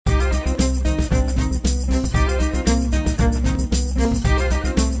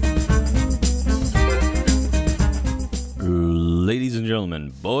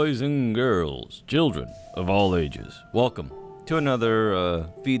gentlemen, boys and girls, children of all ages, welcome to another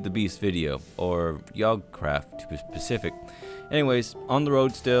Feed the Beast video, or Yogcraft to be specific. Anyways, on the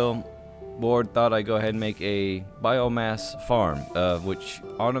road still, bored, thought I'd go ahead and make a biomass farm, which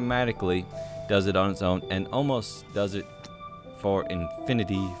automatically does it on its own and almost does it for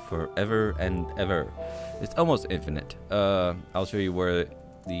infinity, forever and ever. It's almost infinite. I'll show you where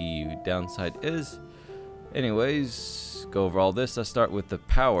the downside is. Anyways, go over all this. Let's start with the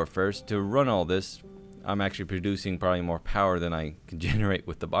power first. To run all this, I'm actually producing probably more power than I can generate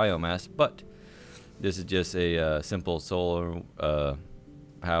with the biomass, but this is just a simple solar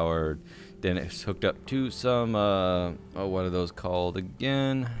power. Then it's hooked up to some oh, what are those called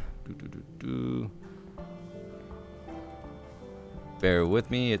again? Bear with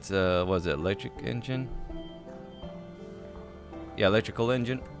me. It's was it electric engine? Yeah, electrical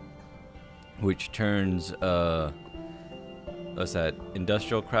engine, which turns what's that,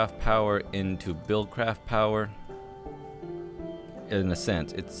 industrial craft power into buildcraft power. In a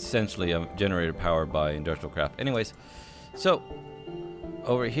sense, it's essentially a generator powered by industrial craft. Anyways, so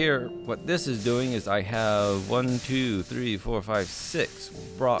over here, what this is doing is I have 1, 2, 3, 4, 5, 6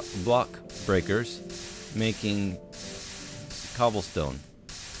 block breakers making cobblestone.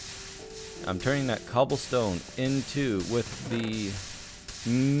 I'm turning that cobblestone into with the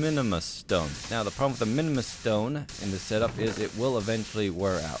minimus stone. Now the problem with the minimus stone in the setup is it will eventually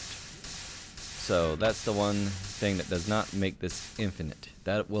wear out. So that's the one thing that does not make this infinite.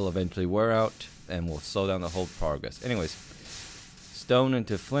 That will eventually wear out and will slow down the whole progress. Anyways, stone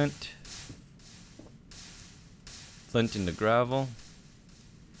into flint, flint into gravel,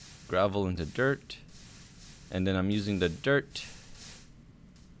 gravel into dirt, and then I'm using the dirt.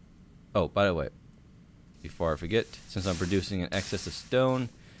 Oh, by the way, before I forget, since I'm producing an excess of stone,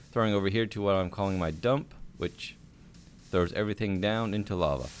 throwing over here to what I'm calling my dump, which throws everything down into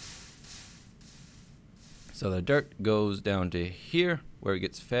lava. So the dirt goes down to here, where it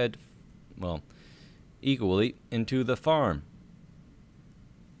gets fed, well, equally into the farm.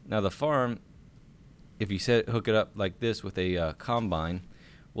 Now the farm, if you hook it up like this with a combine,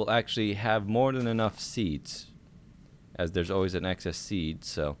 will actually have more than enough seeds, as there's always an excess seed.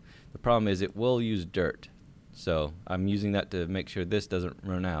 So the problem is it will use dirt. So I'm using that to make sure this doesn't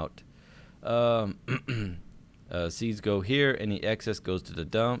run out. Seeds go here, any excess goes to the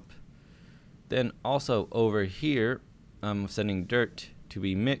dump. Then also over here, I'm sending dirt to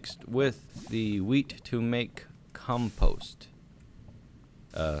be mixed with the wheat to make compost.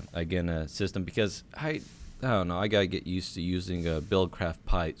 Again, a system, because I don't know, I gotta get used to using buildcraft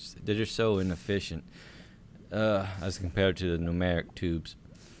pipes. They're just so inefficient as compared to the numeric tubes.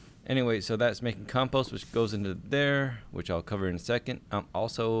 Anyway, so that's making compost, which goes into there, which I'll cover in a second. I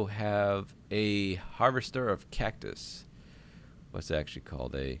also have a harvester of cactus. What's it actually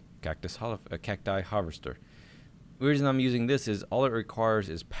called? A cacti harvester. The reason I'm using this is all it requires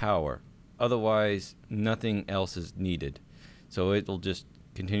is power. Otherwise, nothing else is needed. So it'll just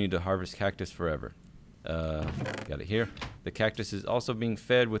continue to harvest cactus forever. Got it here. The cactus is also being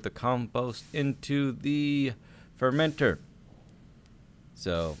fed with the compost into the fermenter.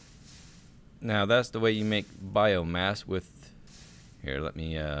 So now that's the way you make biomass with, here, let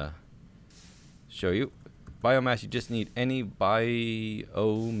me show you. Biomass, you just need any biomaterial,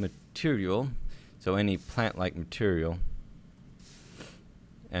 so any plant-like material,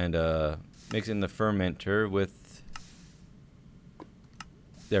 and mix it in the fermenter with,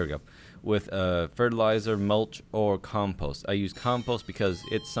 there we go, with fertilizer, mulch, or compost. I use compost because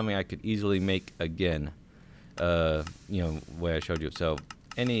it's something I could easily make again, you know, way I showed you. So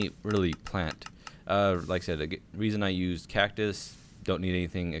any really plant, like I said, the reason I used cactus, don't need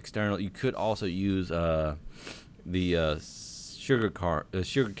anything external. You could also use the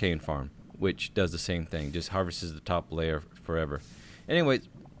sugarcane farm, which does the same thing, just harvests the top layer forever. Anyways,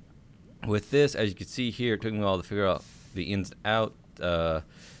 with this, as you can see here, it took me a while to figure out the ins and out.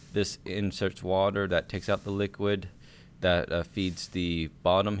 This inserts water, that takes out the liquid, that feeds the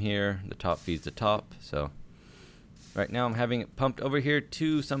bottom here, the top feeds the top. So right now I'm having it pumped over here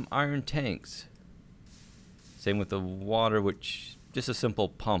to some iron tanks. Same with the water, which just a simple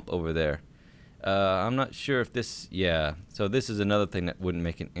pump over there. I'm not sure if this, yeah, so this is another thing that wouldn't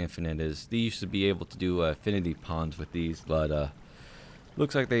make it infinite, is they used to be able to do affinity ponds with these, but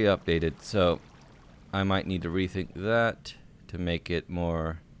looks like they updated, so I might need to rethink that to make it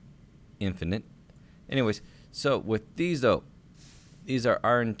more infinite. Anyways, so with these though, these are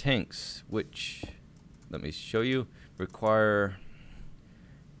iron tanks, which, let me show you, require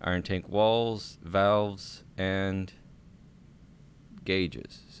iron tank walls, valves, and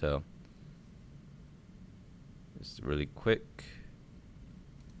gauges. So just really quick,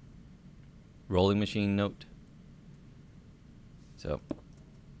 rolling machine note. So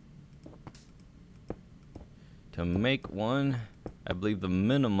to make one, I believe the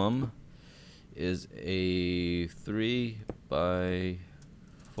minimum is a 3 by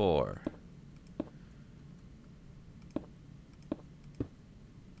 4.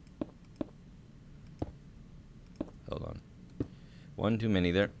 Hold on. One too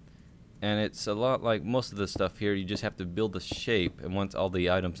many there. And it's a lot like most of the stuff here. You just have to build the shape, and once all the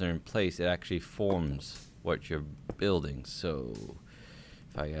items are in place, it actually forms what you're building. So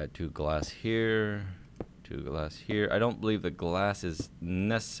if I add 2 glass here, 2 glass here. I don't believe the glass is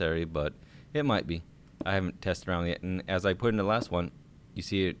necessary, but it might be. I haven't tested around yet. And as I put in the last one, you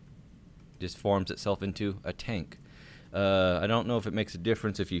see it just forms itself into a tank. I don't know if it makes a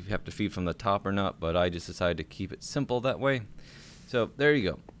difference if you have to feed from the top or not, but I just decided to keep it simple that way. So there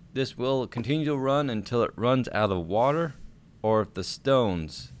you go. This will continue to run until it runs out of water, or if the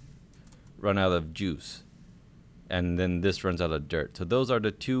stones run out of juice, and then this runs out of dirt. So those are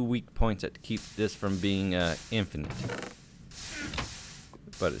the 2 weak points that keep this from being infinite.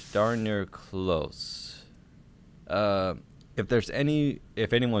 But it's darn near close. If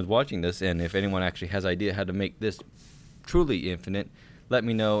anyone's watching this, and if anyone actually has idea how to make this truly infinite, let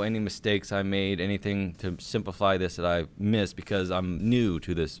me know any mistakes I made, anything to simplify this that I've missed, because I'm new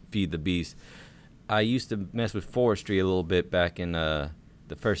to this Feed the Beast. I used to mess with forestry a little bit back in the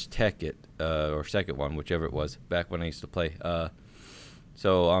first tekkit, or second one, whichever it was, back when I used to play.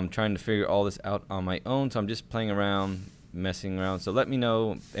 So I'm trying to figure all this out on my own, so I'm just playing around, messing around. So let me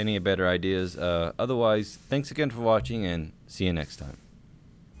know any better ideas. Otherwise, thanks again for watching, and see you next time.